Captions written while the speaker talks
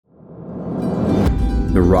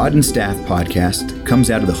The Rod and Staff podcast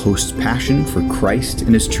comes out of the host's passion for Christ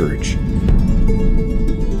and his church.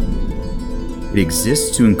 It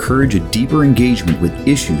exists to encourage a deeper engagement with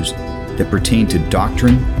issues that pertain to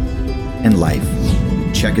doctrine and life.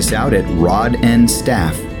 Check us out at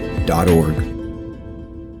rodandstaff.org.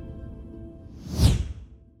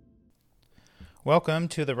 Welcome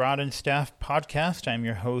to the Rod and Staff podcast. I'm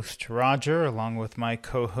your host, Roger, along with my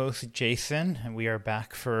co-host, Jason, and we are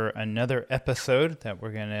back for another episode that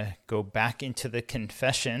we're going to go back into the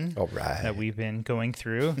confession that we've been going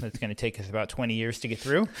through. It's going to take us about 20 years to get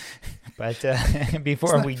through, but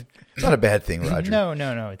before it's not a bad thing, Roger.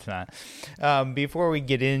 No, it's not. Before we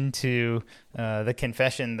get into the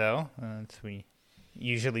confession, though, as we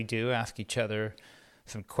usually do, ask each other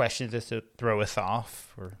some questions just to throw us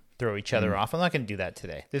off or throw each other off. I'm not going to do that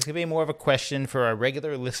today. This is going to be more of a question for our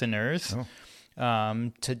regular listeners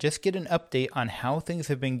to just get an update on how things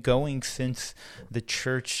have been going since the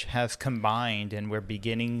church has combined and we're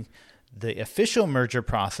beginning the official merger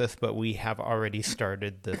process, but we have already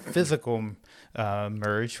started the physical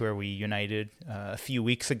merge where we united a few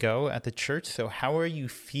weeks ago at the church. So how are you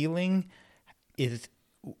feeling?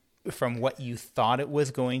 From what you thought it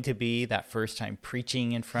was going to be that first time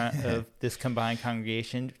preaching in front of this combined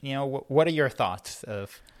congregation, what are your thoughts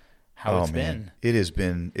of how it's been? It has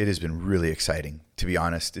been really exciting, to be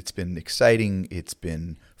honest. It's been exciting. It's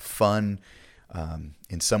been fun.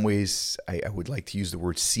 In some ways, I would like to use the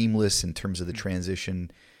word seamless in terms of the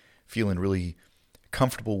transition, feeling really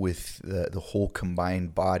comfortable with the whole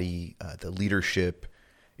combined body, the leadership.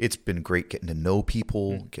 It's been great getting to know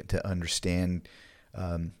people, get to understand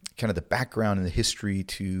kind of the background and the history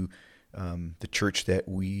to the church that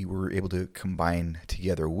we were able to combine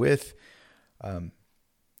together with.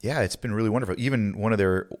 It's been really wonderful. Even one of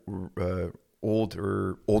their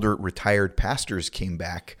older retired pastors came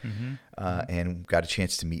back and got a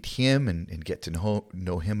chance to meet him and get to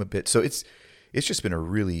know him a bit. So it's just been a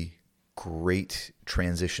really great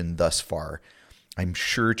transition thus far. I'm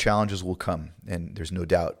sure challenges will come, and there's no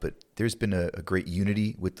doubt, but there's been a great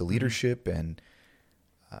unity with the leadership and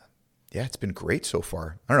it's been great so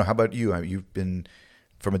far. I don't know. How about you? You've been,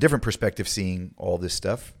 from a different perspective, seeing all this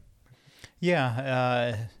stuff.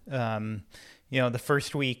 Yeah. The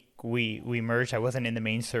first week we merged, I wasn't in the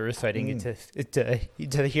main service, so I didn't get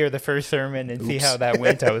to hear the first sermon and see how that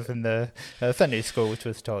went. I was in the Sunday school, which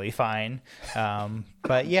was totally fine.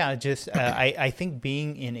 But yeah, I think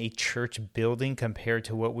being in a church building compared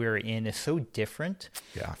to what we were in is so different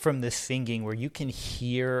from the singing, where you can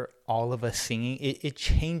hear all of us singing. It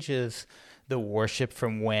changes the worship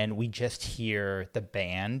from when we just hear the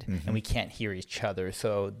band and we can't hear each other.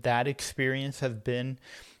 So that experience has been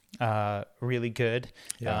really good.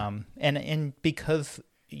 And because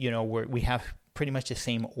we have pretty much the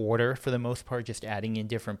same order for the most part, just adding in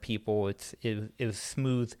different people, it was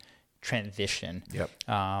smooth transition.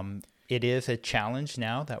 It is a challenge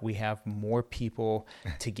now that we have more people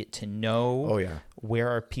to get to know. Where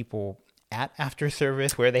are people at after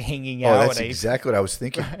service? Where are they hanging out? That's exactly what I was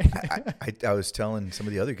thinking. I was telling some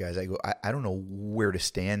of the other guys, I don't know where to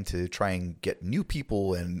stand to try and get new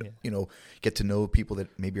people and get to know people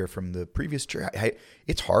that maybe are from the previous church.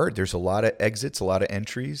 It's hard. There's a lot of exits, a lot of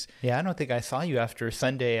entries. Yeah, I don't think I saw you after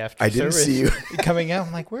Sunday after service. I didn't see you coming out.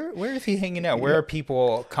 I'm like, where is he hanging out? Where are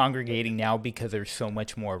people congregating now because there's so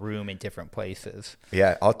much more room in different places?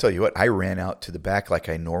 Yeah, I'll tell you what. I ran out to the back like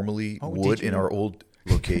I normally would in our old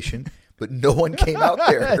location. But no one came out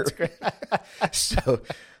there. That's great. So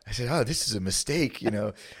I said, this is a mistake,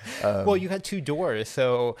 Well, you had two doors,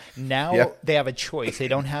 so now they have a choice. They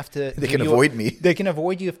don't have to. They can avoid me. They can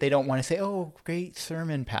avoid you if they don't want to say, great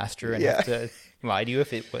sermon, Pastor, and have to lie to you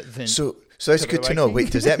if it wasn't. So that's good to know.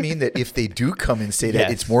 Wait, does that mean that if they do come and say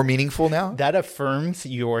that, it's more meaningful now? That affirms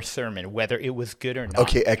your sermon, whether it was good or not.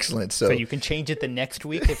 Okay, excellent. So you can change it the next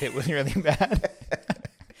week if it was really bad.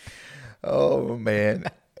 Oh, man.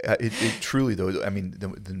 It truly, though, I mean,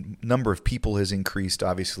 the number of people has increased,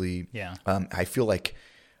 obviously. Yeah. I feel like,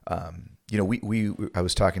 I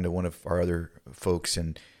was talking to one of our other folks,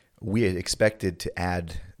 and we had expected to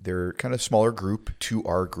add their kind of smaller group to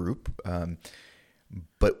our group.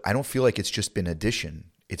 But I don't feel like it's just been addition.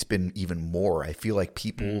 It's been even more. I feel like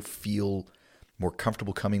people feel more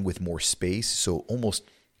comfortable coming with more space. So almost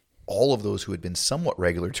all of those who had been somewhat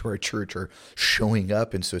regular to our church are showing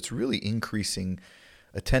up. And so it's really increasing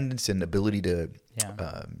attendance and ability to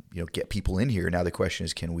get people in here. Now the question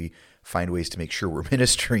is, can we find ways to make sure we're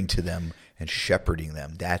ministering to them and shepherding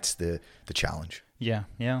them? That's the challenge. Yeah.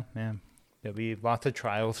 There'll be lots of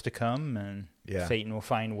trials to come, and Satan will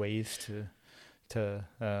find ways to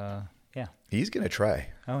He's going to try.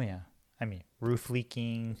 Oh, yeah. I mean, roof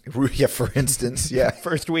leaking. Yeah, for instance, yeah.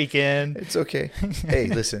 First weekend. It's okay. Hey,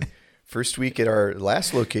 listen, first week at our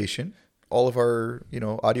last location, all of our,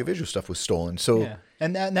 audiovisual stuff was stolen. So, yeah.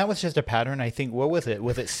 And that was just a pattern. I think, what was it?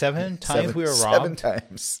 Was it 7 times we were Seven robbed?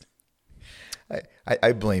 times.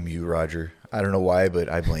 I blame you, Roger. I don't know why, but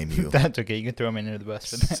I blame you. That's okay. You can throw me under the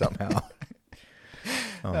bus for that. Somehow.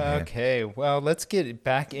 Oh, okay, well, let's get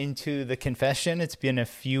back into the confession. It's been a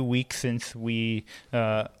few weeks since we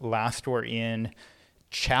last were in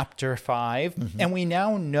chapter 5, and we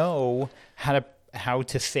now know how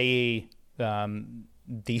to say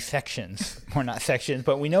these sections, or not sections,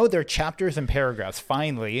 but we know they're chapters and paragraphs,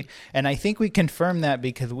 finally. And I think we confirm that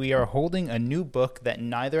because we are holding a new book that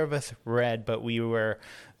neither of us read, but we were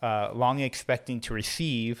long expecting to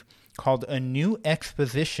receive, called A New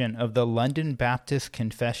Exposition of the London Baptist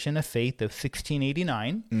Confession of Faith of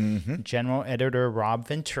 1689. General editor Rob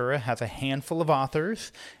Ventura has a handful of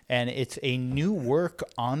authors, and it's a new work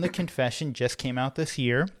on the confession, just came out this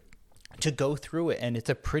year, to go through it. And it's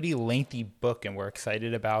a pretty lengthy book, and we're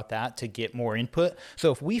excited about that to get more input.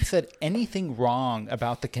 So if we've said anything wrong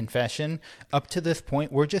about the confession up to this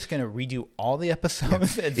point, we're just going to redo all the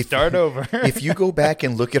episodes and start over. If you go back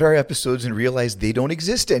and look at our episodes and realize they don't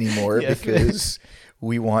exist anymore because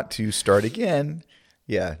we want to start again,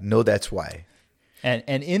 know that's why. And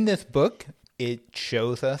in this book, it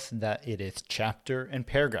shows us that it is chapter and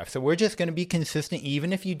paragraph. So we're just going to be consistent,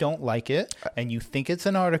 even if you don't like it and you think it's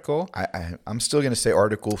an article. I'm still going to say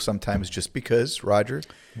article sometimes just because, Roger,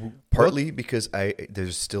 partly because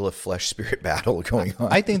there's still a flesh spirit battle going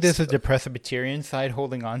on. I think this is the Presbyterian side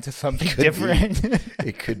holding on to something different.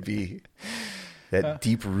 It could be that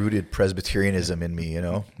deep-rooted Presbyterianism in me,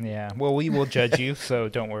 Yeah, well, we will judge you, so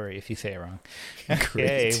don't worry if you say it wrong.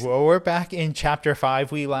 Okay, Great. well, we're back in chapter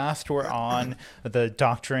 5. We last were on the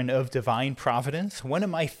doctrine of divine providence, one of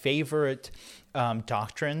my favorite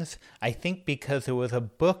doctrines, I think because it was a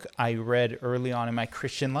book I read early on in my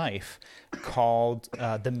Christian life called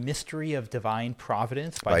The Mystery of Divine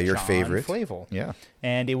Providence by your John favorite Flavel. Yeah.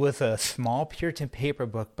 And it was a small Puritan paper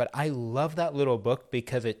book, but I love that little book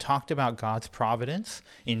because it talked about God's providence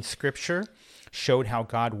in Scripture, showed how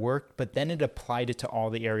God worked, but then it applied it to all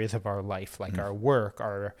the areas of our life, like our work,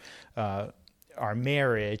 our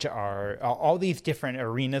marriage, all these different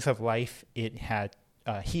arenas of life. It had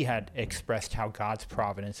he had expressed how God's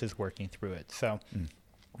providence is working through it. So,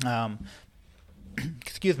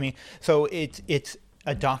 excuse me. So it's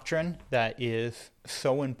a doctrine that is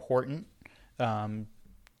so important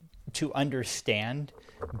to understand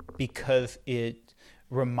because it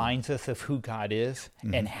reminds us of who God is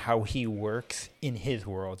and how he works in his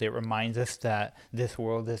world. It reminds us that this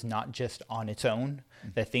world is not just on its own,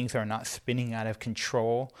 that things are not spinning out of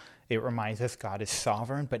control. It reminds us God is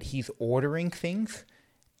sovereign, but he's ordering things,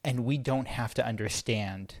 and we don't have to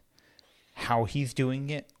understand how he's doing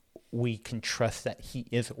it. We can trust that he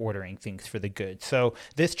is ordering things for the good. So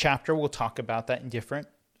this chapter will talk about that in different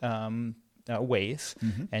ways.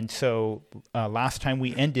 And so last time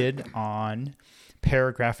we ended on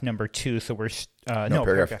paragraph number 2. So we're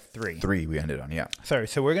paragraph 3. 3 we ended on, yeah. Sorry.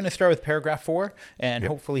 So we're going to start with paragraph 4 and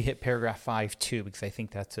hopefully hit paragraph 5 too, because I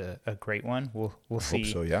think that's a great one. We'll see.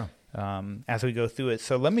 Hope so, yeah. As we go through it.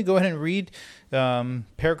 So let me go ahead and read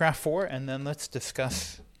paragraph 4, and then let's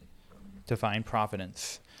discuss divine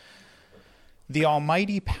providence. The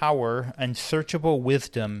almighty power, unsearchable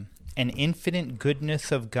wisdom, and infinite goodness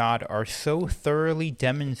of God are so thoroughly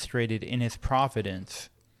demonstrated in his providence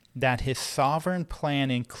that his sovereign plan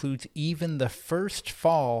includes even the first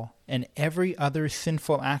fall and every other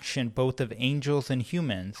sinful action both of angels and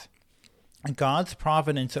humans. God's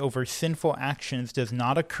providence over sinful actions does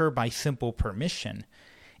not occur by simple permission.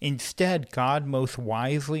 Instead, God most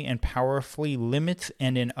wisely and powerfully limits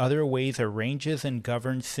and in other ways arranges and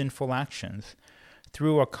governs sinful actions.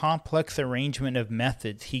 Through a complex arrangement of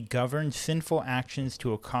methods, he governs sinful actions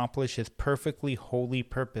to accomplish his perfectly holy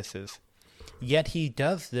purposes. Yet he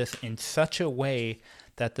does this in such a way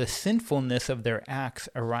that the sinfulness of their acts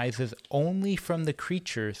arises only from the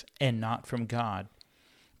creatures and not from God.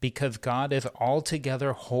 Because God is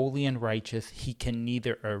altogether holy and righteous, he can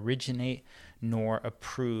neither originate nor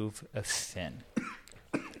approve of sin.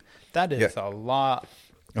 That is a lot.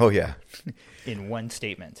 Oh, yeah. In one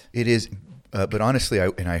statement. It is. But honestly,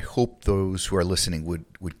 I hope those who are listening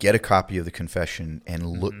would get a copy of the confession and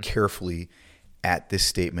look carefully at this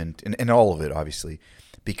statement and all of it, obviously,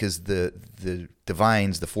 because the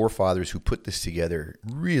divines, the forefathers who put this together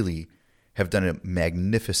really have done a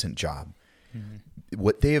magnificent job.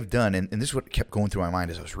 What they have done, and this is what kept going through my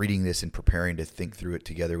mind as I was reading this and preparing to think through it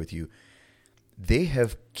together with you, they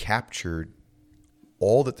have captured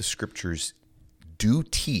all that the scriptures do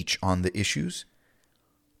teach on the issues,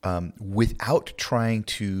 without trying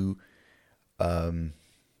to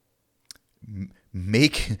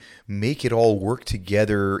make it all work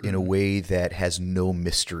together in a way that has no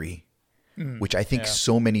mystery, which I think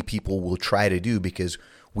so many people will try to do because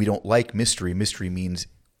we don't like mystery. Mystery means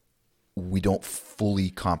we don't fully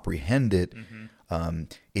comprehend it.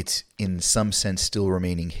 It's in some sense still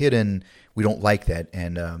remaining hidden. We don't like that.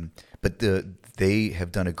 And but they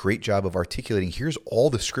have done a great job of articulating, here's all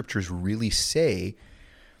the scriptures really say,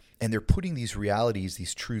 and they're putting these realities,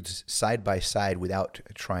 these truths side by side without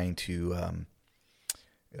trying to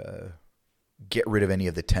get rid of any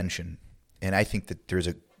of the tension. And I think that there's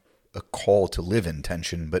a call to live in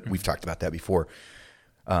tension, but we've talked about that before.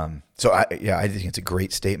 So I think it's a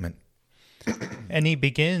great statement. And he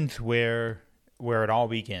begins where it all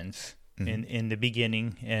begins, in the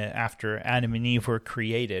beginning, after Adam and Eve were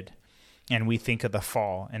created, and we think of the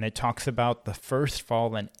fall, and it talks about the first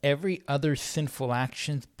fall and every other sinful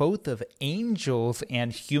actions, both of angels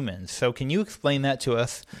and humans. So can you explain that to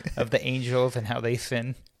us, of the angels and how they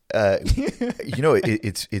sin?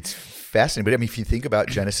 It's fascinating. But I mean, if you think about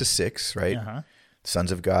Genesis 6, right?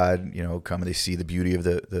 Sons of God, come and they see the beauty of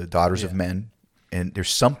the daughters of men. And there's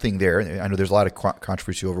something there. I know there's a lot of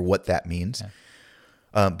controversy over what that means.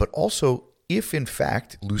 But also, if in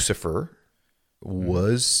fact Lucifer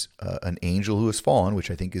was an angel who has fallen, which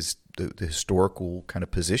I think is the historical kind of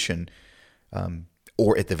position,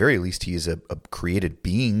 or at the very least, he is a created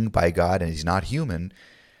being by God and he's not human,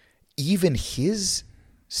 even his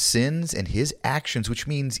sins and his actions, which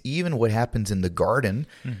means even what happens in the garden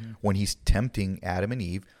when he's tempting Adam and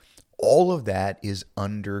Eve, all of that is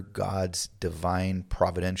under God's divine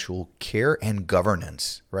providential care and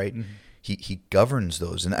governance, right? He governs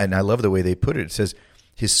those. And I love the way they put it. It says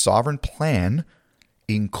his sovereign plan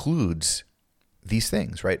includes these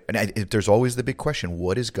things, right? And there's always the big question,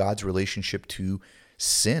 what is God's relationship to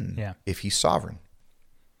sin if he's sovereign?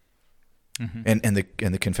 And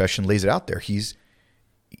the confession lays it out there.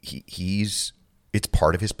 It's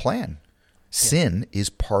part of his plan. Sin is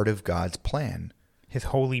part of God's plan. His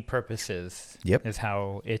holy purposes is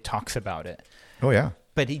how it talks about it. Oh, yeah.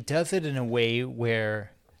 But he does it in a way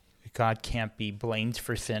where God can't be blamed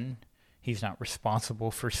for sin. He's not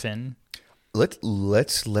responsible for sin.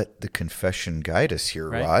 Let's let the confession guide us here,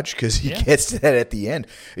 right, Raj, because he gets to that at the end.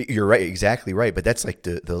 You're right, exactly right. But that's like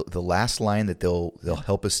the last line that they'll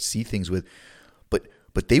help us see things with.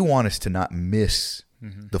 But they want us to not miss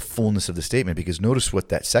the fullness of the statement, because notice what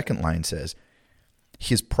that second line says.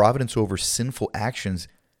 His providence over sinful actions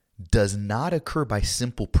does not occur by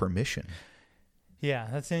simple permission. Yeah,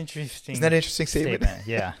 that's an interesting. Isn't that an interesting statement?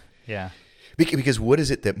 Yeah. Because what is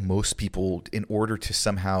it that most people, in order to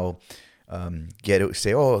somehow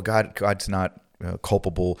say, oh, God's not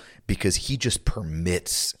culpable because he just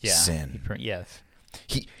permits sin.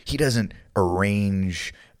 He doesn't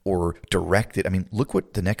arrange or direct it. I mean, look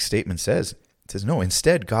what the next statement says. It says, no,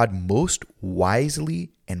 instead, God most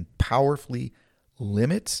wisely and powerfully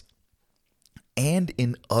limits and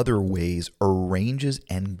in other ways arranges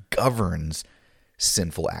and governs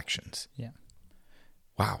sinful actions. Yeah.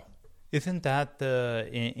 Wow. Isn't that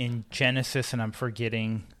in Genesis, and I'm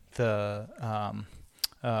forgetting was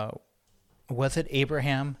it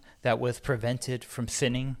Abraham that was prevented from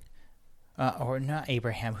sinning? Or not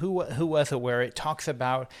Abraham. Who was it where it talks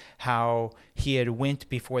about how he had went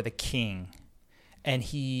before the king and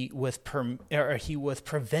he was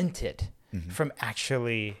prevented from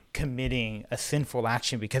actually committing a sinful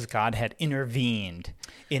action because God had intervened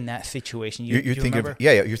in that situation. You're thinking remember?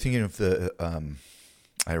 You're thinking of the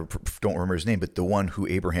I don't remember his name, but the one who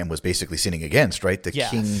Abraham was basically sinning against, right? The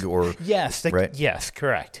king, or right? Yes,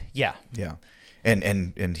 correct. Yeah.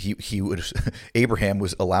 And he would Abraham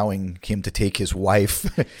was allowing him to take his wife.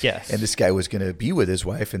 Yes. And this guy was going to be with his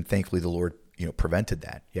wife, and thankfully the Lord prevented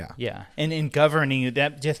that. Yeah. And in governing,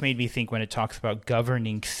 that just made me think when it talks about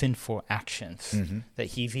governing sinful actions, that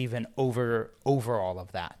he's even over all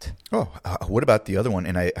of that. Oh, what about the other one?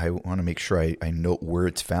 And I want to make sure I note where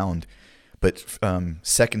it's found. But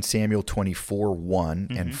 2 Samuel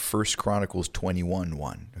 24:1 and 1 Chronicles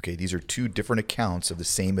 21:1. Okay, these are two different accounts of the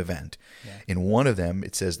same event. Yeah. In one of them,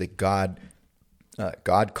 it says that God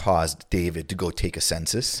caused David to go take a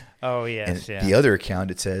census. Oh, yes. And the other account,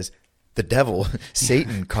 it says the devil,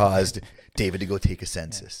 Satan, caused David to go take a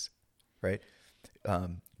census. Right?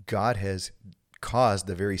 God has caused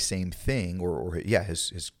the very same thing,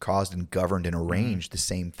 has caused and governed and arranged the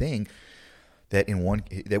same thing that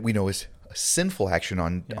we know is a sinful action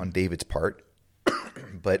on David's part,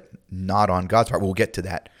 but not on God's part. We'll get to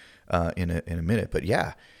that in a minute. But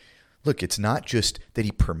look, it's not just that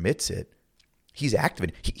he permits it. He's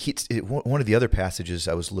active. One of the other passages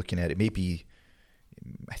I was looking at, it may be,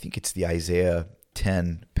 I think it's the Isaiah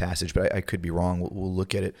 10 passage, but I could be wrong. We'll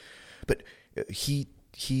look at it. But he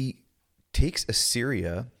takes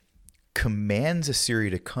Assyria, commands Assyria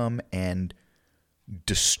to come and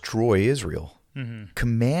destroy Israel,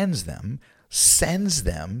 commands them, sends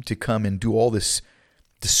them to come and do all this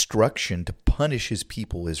destruction to punish his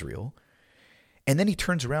people Israel. And then he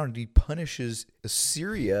turns around and he punishes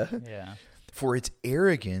Assyria for its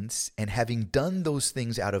arrogance and having done those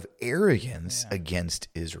things out of arrogance against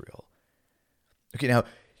Israel. Okay, now,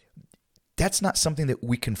 that's not something that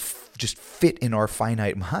we can just fit in our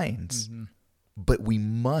finite minds, but we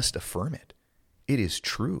must affirm it. It is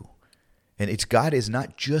true. And it's God is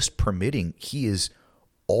not just permitting, he is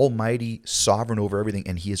almighty, sovereign over everything,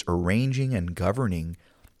 and he is arranging and governing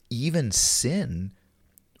even sin,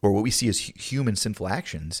 or what we see as human sinful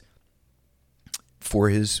actions, for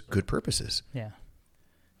his good purposes. Yeah.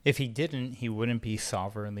 If he didn't, he wouldn't be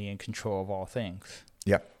sovereignly in control of all things.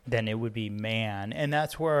 Yeah. Then it would be man. And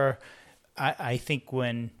that's where I think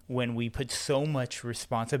when we put so much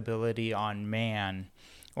responsibility on man,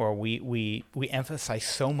 or we emphasize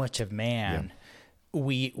so much of man,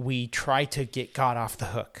 we try to get God off the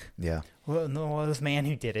hook. Yeah. Well, no, it was man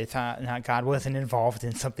who did it. It's not God wasn't involved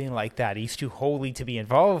in something like that. He's too holy to be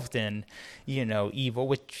involved in, evil,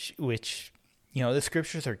 which the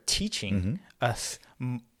scriptures are teaching us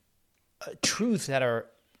truths that are,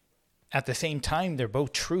 at the same time, they're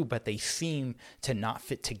both true, but they seem to not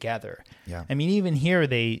fit together. Yeah. I mean, even here,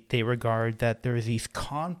 they regard that there's these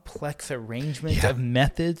complex arrangements of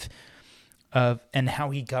methods and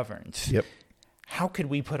how he governs. Yep. How could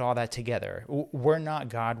we put all that together? We're not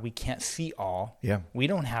God. We can't see all. Yeah. We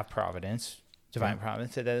don't have providence, divine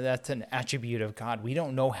providence. That's an attribute of God. We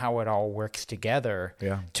don't know how it all works together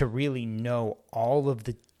to really know all of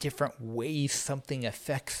the different ways something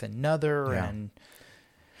affects another. And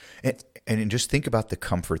just think about the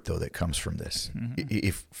comfort, though, that comes from this.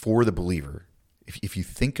 If for the believer, if you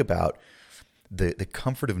think about the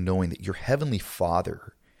comfort of knowing that your heavenly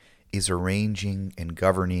Father is arranging and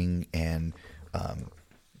governing and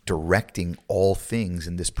directing all things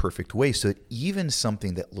in this perfect way, so that even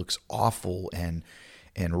something that looks awful and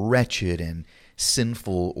wretched and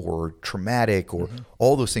sinful or traumatic or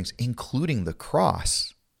all those things, including the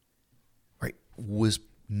cross, right, was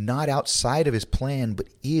not outside of his plan, but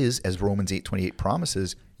is, as Romans 8:28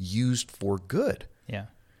 promises, used for good. Yeah.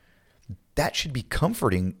 That should be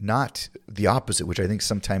comforting, not the opposite, which I think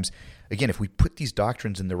sometimes, again, if we put these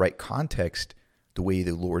doctrines in the right context, the way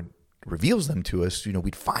the Lord reveals them to us,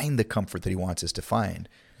 we'd find the comfort that he wants us to find.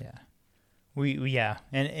 Yeah.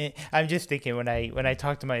 And I'm just thinking when I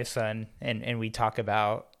talk to my son and we talk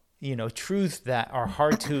about, truths that are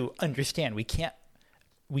hard to understand, we can't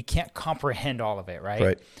comprehend all of it,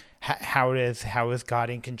 right? How is God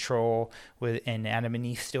in control and Adam and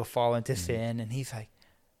Eve still fall into sin? And he's like,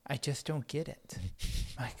 I just don't get it.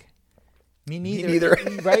 Like, me neither.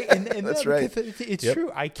 Right? And That's right. It's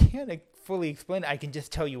true. I can't fully explain it. I can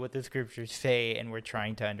just tell you what the scriptures say, and we're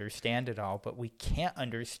trying to understand it all, but we can't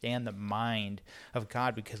understand the mind of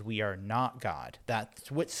God because we are not God.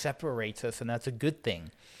 That's what separates us, and that's a good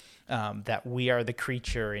thing, that we are the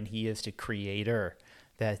creature and he is the creator.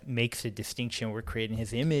 That makes a distinction. We're created in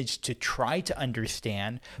his image to try to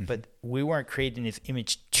understand, but we weren't created in his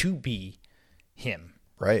image to be him.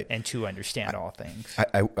 Right. And to understand all things.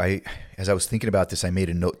 I as I was thinking about this, I made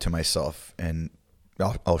a note to myself, and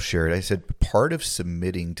I'll share it. I said, part of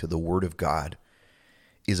submitting to the Word of God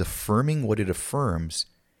is affirming what it affirms,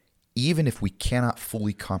 even if we cannot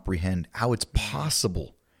fully comprehend how it's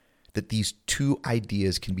possible that these two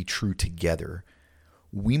ideas can be true together.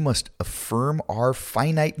 We must affirm our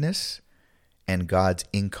finiteness and God's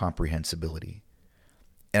incomprehensibility.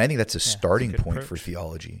 And I think that's a starting point for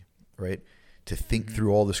theology, right? To think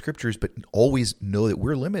through all the scriptures, but always know that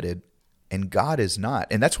we're limited and God is not.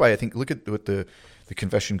 And that's why I think, look at what the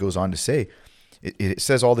confession goes on to say. It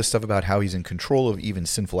says all this stuff about how he's in control of even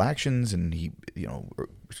sinful actions and he,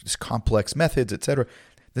 just complex methods, etc.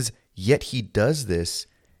 Yet he does this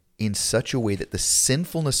in such a way that the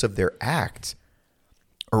sinfulness of their acts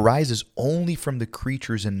arises only from the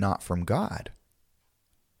creatures and not from God.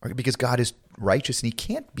 Right? Because God is righteous and he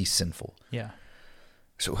can't be sinful. Yeah.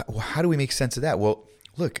 So how do we make sense of that? Well,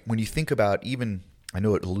 look, when you think about even, I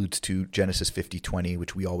know it alludes to Genesis 50:20,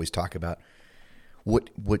 which we always talk about.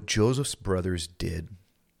 What Joseph's brothers did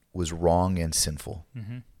was wrong and sinful.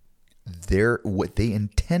 What they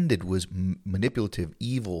intended was manipulative,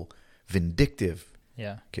 evil, vindictive.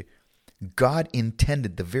 Yeah. Okay. God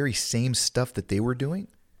intended the very same stuff that they were doing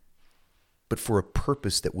but for a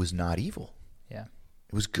purpose that was not evil. Yeah.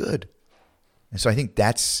 It was good. And so I think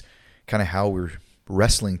that's kind of how we're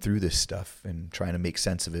wrestling through this stuff and trying to make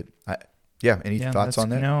sense of it. Any thoughts on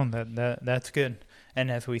that? No, that's good.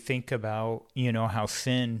 And as we think about, how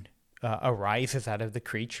sin arises out of the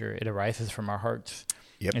creature, it arises from our hearts.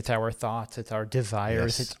 Yep. It's our thoughts, it's our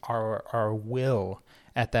desires, Yes. it's our will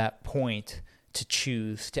at that point to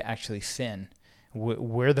choose to actually sin.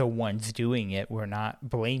 We're the ones doing it. We're not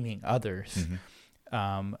blaming others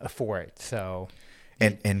for it. So,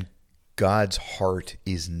 and God's heart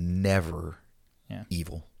is never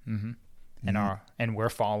evil. Mm-hmm. And we're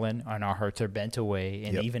fallen, and our hearts are bent away.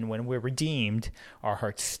 And even when we're redeemed, our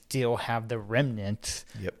hearts still have the remnants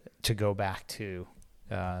to go back to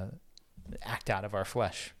act out of our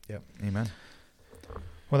flesh. Yep. Amen.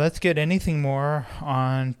 Well, that's good. Anything more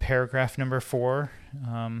on paragraph number 4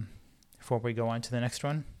 before we go on to the next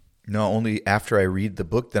one? No, only after I read the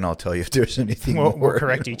book, then I'll tell you if there's anything more. We'll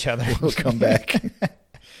correct each other. We'll come back.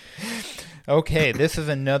 Okay, this is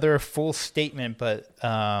another full statement, but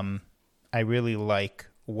I really like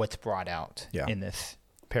what's brought out in this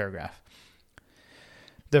paragraph.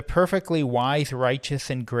 The perfectly wise, righteous,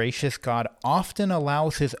 and gracious God often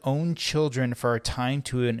allows his own children for a time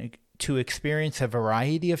to experience a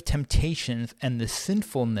variety of temptations and the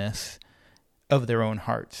sinfulness of their own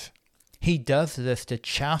hearts. He does this to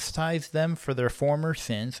chastise them for their former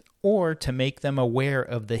sins or to make them aware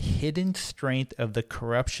of the hidden strength of the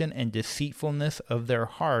corruption and deceitfulness of their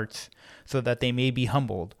hearts so that they may be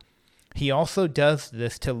humbled. He also does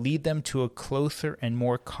this to lead them to a closer and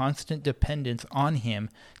more constant dependence on him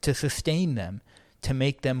to sustain them, to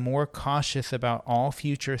make them more cautious about all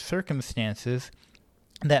future circumstances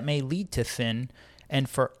that may lead to sin, and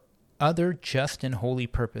for other just and holy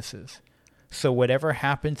purposes. So whatever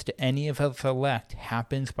happens to any of his elect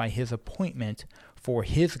happens by his appointment for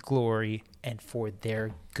his glory and for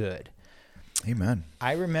their good. Amen.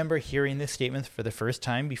 I remember hearing this statement for the first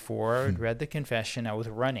time before I read the confession. I was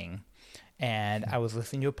running, and I was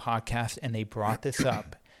listening to a podcast, and they brought this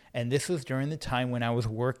up. And this was during the time when I was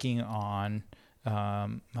working on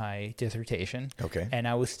my dissertation. Okay. And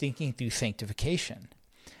I was thinking through sanctification.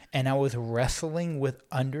 And I was wrestling with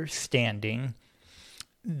understanding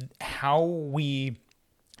how we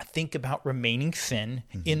think about remaining sin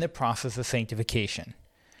in the process of sanctification.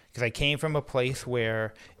 Because I came from a place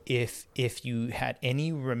where if you had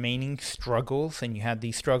any remaining struggles and you had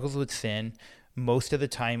these struggles with sin, most of the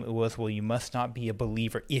time it was, well, you must not be a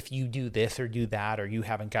believer if you do this or do that, or you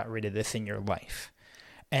haven't got rid of this in your life.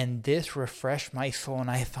 And this refreshed my soul,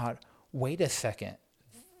 and I thought, wait a second.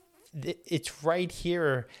 It's right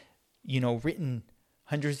here, written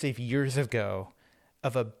hundreds of years ago,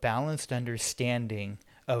 of a balanced understanding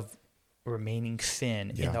of remaining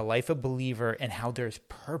sin in the life of a believer and how there's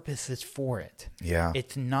purposes for it. Yeah.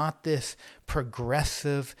 It's not this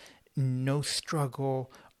progressive, no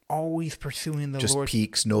struggle, always pursuing the Just Lord. Just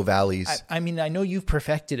peaks, no valleys. I mean, I know you've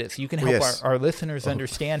perfected it, so you can help our listeners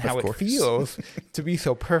understand how it feels to be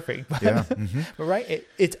so perfect. But, but right,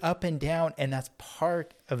 it's up and down, and that's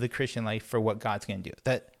part of the Christian life for what God's going to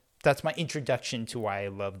do. That's my introduction to why I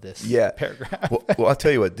love this paragraph. well, I'll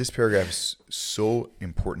tell you what, this paragraph is so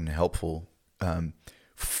important and helpful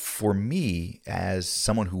for me as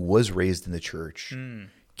someone who was raised in the church,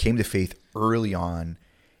 came to faith early on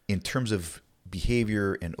in terms of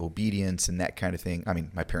behavior and obedience and that kind of thing. I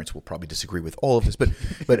mean, my parents will probably disagree with all of this, but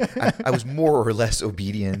I was more or less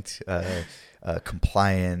obedient,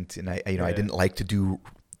 compliant, and I didn't like to do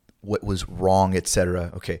what was wrong,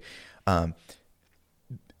 etc. Okay.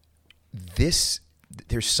 There's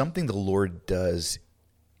something the Lord does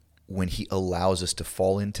when he allows us to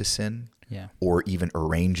fall into sin, or even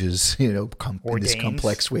arranges, in this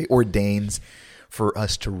complex way, ordains for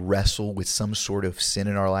us to wrestle with some sort of sin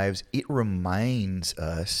in our lives. It reminds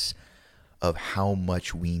us of how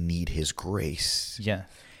much we need his grace. Yeah.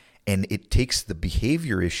 And it takes the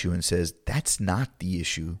behavior issue and says, that's not the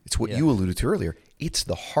issue. It's what you alluded to earlier. It's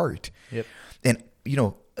the heart. Yep. And,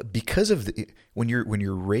 because of when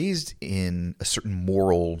you're raised in a certain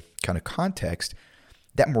moral kind of context,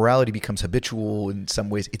 that morality becomes habitual in some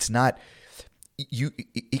ways. It's not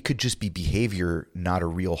it could just be behavior, not a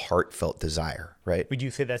real heartfelt desire, right? Would you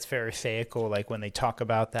say that's pharisaical? Like when they talk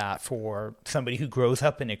about that for somebody who grows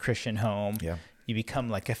up in a Christian home, you become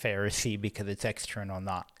like a Pharisee because it's external,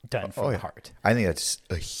 not done from the heart. I think that's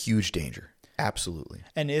a huge danger. Absolutely.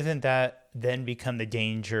 And isn't that then become the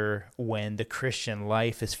danger when the Christian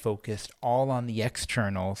life is focused all on the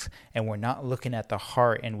externals and we're not looking at the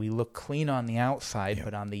heart, and we look clean on the outside,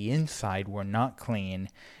 but on the inside we're not clean,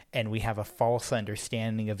 and we have a false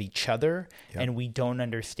understanding of each other, and we don't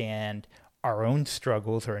understand our own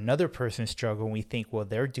struggles or another person's struggle, and we think, well,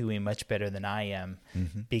 they're doing much better than I am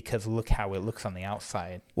because look how it looks on the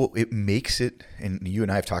outside. Well, it makes it, and you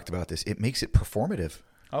and I have talked about this, it makes it performative.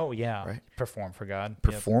 Oh, yeah. Right? Perform for God.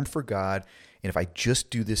 Perform for God. And if I just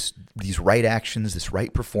do these right actions, this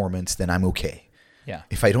right performance, then I'm okay. Yeah.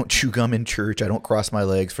 If I don't chew gum in church, I don't cross my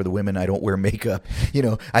legs. For the women, I don't wear makeup,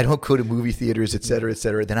 I don't go to movie theaters, et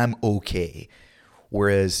cetera, then I'm okay.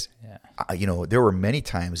 Whereas, there were many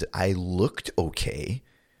times that I looked okay,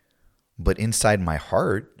 but inside my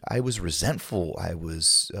heart, I was resentful. I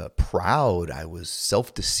was proud. I was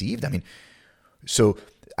self-deceived. I mean, so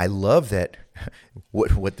I love that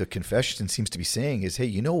what the confession seems to be saying is, hey,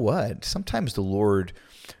 you know what? Sometimes the Lord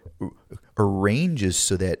arranges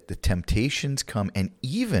so that the temptations come and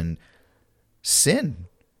even sin.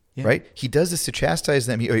 Yeah. Right? He does this to chastise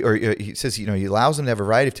them. Or he says, he allows them to have a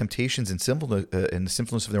variety of temptations and the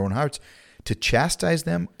sinfulness of their own hearts to chastise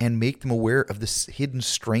them and make them aware of this hidden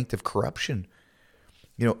strength of corruption.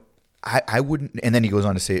 I wouldn't, and then he goes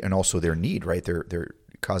on to say, and also their need, right? Their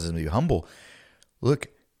causes them to be humble. Look,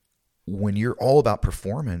 when you're all about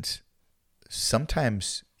performance,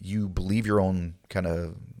 sometimes you believe your own kind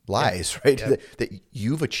of lies, right? Yeah. That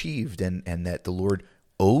you've achieved and that the Lord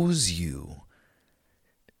owes you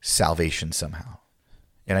salvation somehow.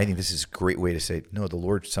 And I think this is a great way to say, no, the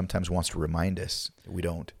Lord sometimes wants to remind us that we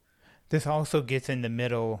don't. This also gets in the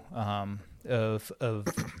middle of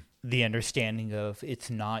the understanding of it's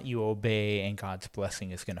not you obey and God's blessing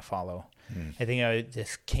is going to follow. I think I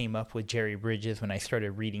just came up with Jerry Bridges when I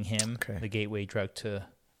started reading him, The Gateway Drug to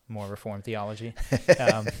More Reformed Theology,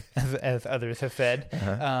 as others have said,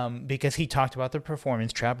 because he talked about the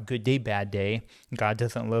performance trap, good day, bad day. God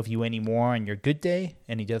doesn't love you anymore on your good day,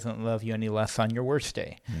 and he doesn't love you any less on your worst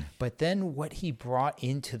day. But then what he brought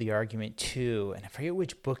into the argument too, and I forget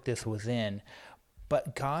which book this was in,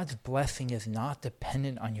 but God's blessing is not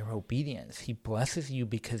dependent on your obedience. He blesses you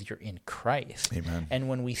because you're in Christ. Amen. And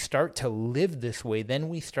when we start to live this way, then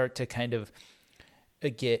we start to kind of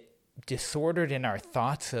get disordered in our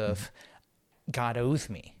thoughts of God owes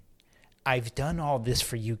me. I've done all this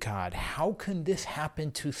for you, God. How can this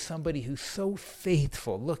happen to somebody who's so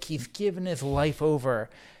faithful? Look, he's given his life over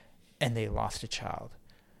and they lost a child.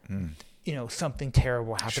 Something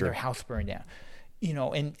terrible happened. Sure. Their house burned down.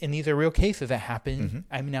 And these are real cases that happen.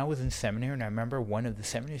 I mean, I was in seminary and I remember one of the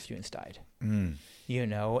seminary students died, and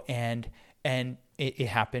it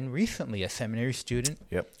happened recently. A seminary student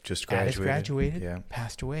just graduated,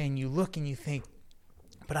 passed away. And you look and you think,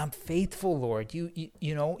 but I'm faithful, Lord. You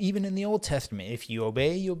even in the Old Testament, if you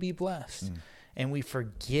obey, you'll be blessed. And we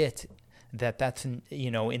forget that that's, in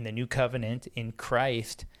the new covenant in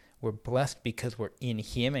Christ, we're blessed because we're in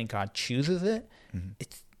him and God chooses it.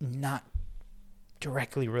 It's not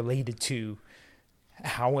directly related to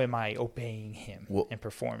how am I obeying him and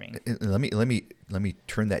performing. Let me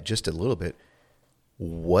turn that just a little bit.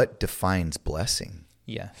 What defines blessing?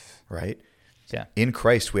 Yes. Right? Yeah. In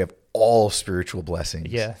Christ, we have all spiritual blessings.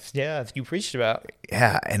 Yes. Yeah. You preached about.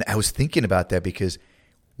 Yeah. And I was thinking about that because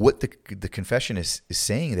what the confession is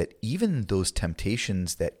saying, that even those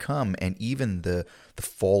temptations that come and even the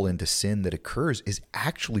fall into sin that occurs is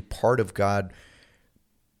actually part of God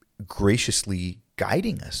graciously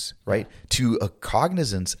guiding us, right? To a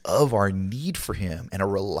cognizance of our need for him and a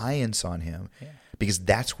reliance on him. Yeah. Because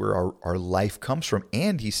that's where our life comes from.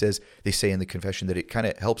 And they say in the confession that it kind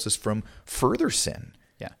of helps us from further sin.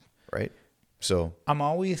 Yeah. Right? So I'm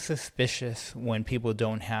always suspicious when people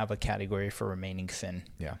don't have a category for remaining sin.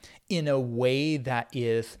 Yeah. In a way that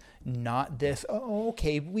is not this,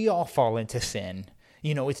 okay, we all fall into sin.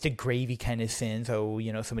 It's the gravy kind of sins.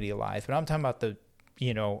 Somebody lies. But I'm talking about the,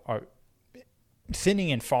 our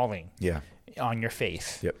sinning and falling on your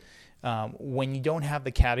face. Yep. When you don't have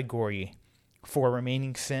the category for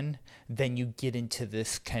remaining sin, then you get into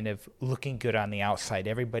this kind of looking good on the outside.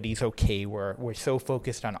 Everybody's okay. We're so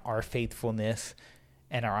focused on our faithfulness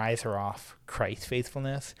and our eyes are off Christ's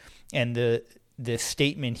faithfulness. And the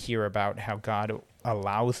statement here about how God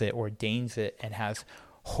allows it, ordains it, and has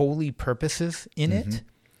holy purposes in it.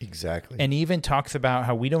 Exactly. And even talks about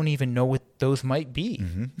how we don't even know what those might be.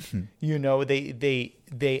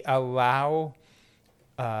 They allow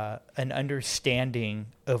an understanding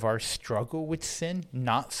of our struggle with sin,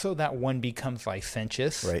 not so that one becomes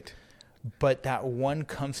licentious, right, but that one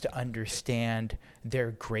comes to understand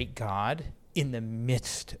their great God in the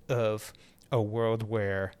midst of a world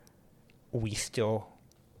where we still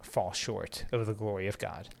fall short of the glory of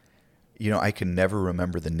God. I can never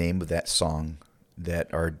remember the name of that song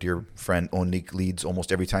that our dear friend Onik leads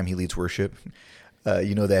almost every time he leads worship.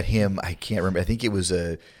 That hymn, I can't remember. I think it was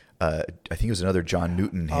a I think it was another John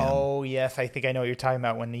Newton hymn. Oh yes, I think I know what you're talking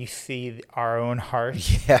about. When you see our own heart.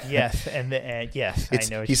 Yeah. Yes, and yes, I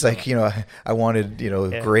know. He's like, I wanted,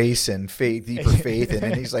 grace and faith, deeper faith, and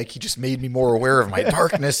then he's like, he just made me more aware of my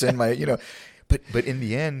darkness and my, But in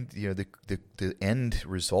the end, the end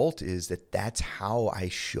result is that's how I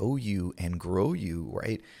show you and grow you,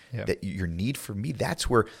 right? Yeah. That your need for me, that's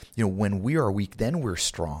where, when we are weak, then we're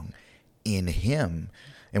strong in Him.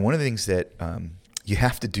 And one of the things that you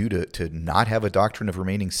have to do to not have a doctrine of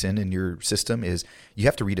remaining sin in your system is you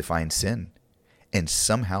have to redefine sin. And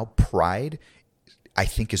somehow pride, I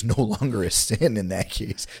think, is no longer a sin in that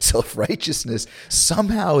case. Self-righteousness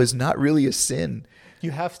somehow is not really a sin.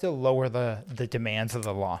 You have to lower the demands of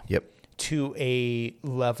the law. Yep. To a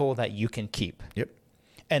level that you can keep. Yep.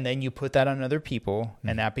 And then you put that on other people,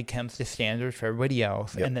 and that becomes the standard for everybody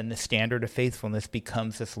else. Yep. And then the standard of faithfulness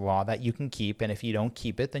becomes this law that you can keep. And if you don't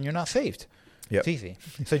keep it, then you're not saved. Yep. It's easy.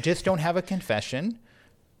 So just don't have a confession,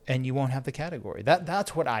 and you won't have the category.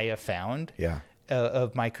 That's what I have found. Yeah.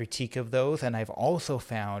 Of my critique of those. And I've also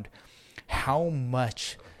found how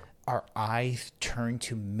much our eyes turn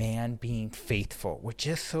to man being faithful. We're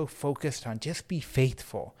just so focused on just be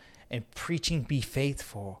faithful and preaching be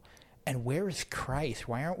faithful. And where is Christ?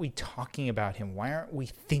 Why aren't we talking about Him? Why aren't we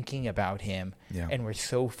thinking about Him? Yeah. And we're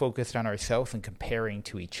so focused on ourselves and comparing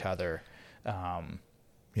to each other. Yeah.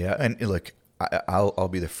 And look, I'll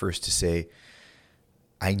be the first to say,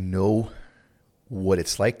 I know what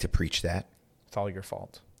it's like to preach that. It's all your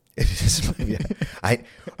fault. It is.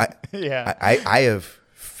 Yeah. I have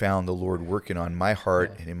found the Lord working on my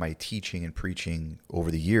heart and in my teaching and preaching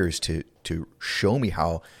over the years to show me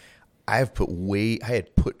how I had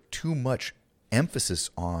put too much emphasis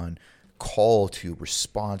on call to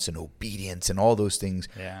response and obedience and all those things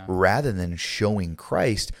rather than showing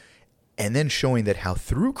Christ and then showing that how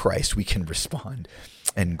through Christ we can respond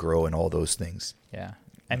and grow and all those things. Yeah.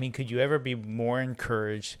 I mean, could you ever be more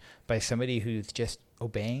encouraged by somebody who's just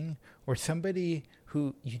obeying or somebody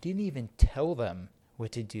who you didn't even tell them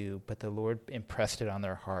what to do, but the Lord impressed it on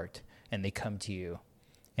their heart and they come to you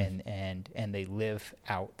and they live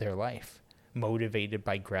out their life motivated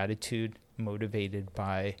by gratitude, motivated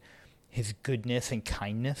by His goodness and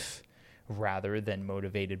kindness rather than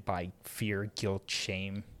motivated by fear, guilt,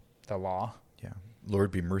 shame, the law. Yeah.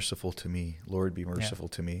 Lord, be merciful to me. Lord, be merciful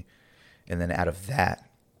to me. And then out of that,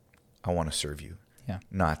 I want to serve you. Yeah.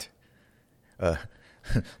 Not,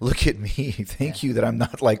 look at me. Thank you that I'm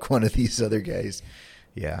not like one of these other guys.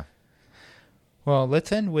 Yeah. Well,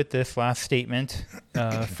 let's end with this last statement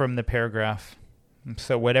from the paragraph.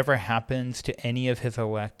 So whatever happens to any of His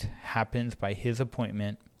elect happens by His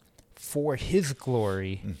appointment for His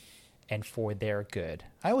glory and for their good.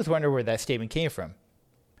 I always wonder where that statement came from.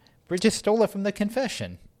 Bridget stole it from the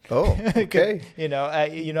confession. Oh, okay.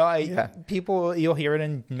 People, you'll hear it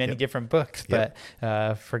in many different books, but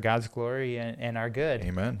for God's glory and our good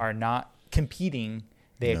Amen. Are not competing.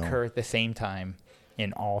 They occur at the same time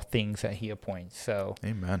in all things that He appoints. So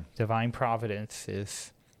Amen. Divine Providence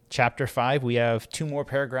is chapter 5. We have 2 more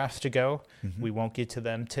paragraphs to go. Mm-hmm. We won't get to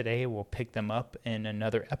them today. We'll pick them up in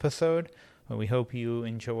another episode. But we hope you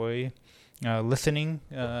enjoy listening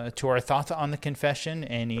to our thoughts on the confession.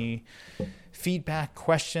 Any feedback,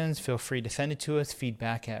 questions, feel free to send it to us.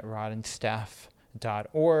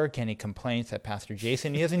 feedback@rodandstaff.org. Any complaints at Pastor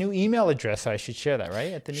Jason? He has a new email address. So I should share that,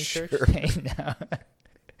 right? At the new church? No.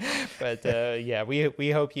 But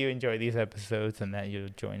we hope you enjoy these episodes and that you'll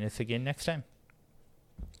join us again next time.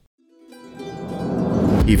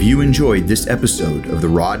 If you enjoyed this episode of the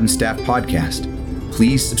Rod and Staff podcast,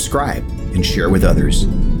 please subscribe and share with others.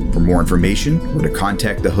 For more information or to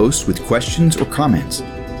contact the host with questions or comments,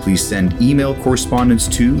 please send email correspondence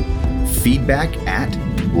to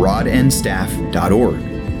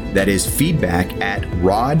feedback@rodandstaff.org. That is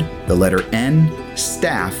feedback@rod, the letter N,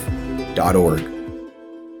 staff.org.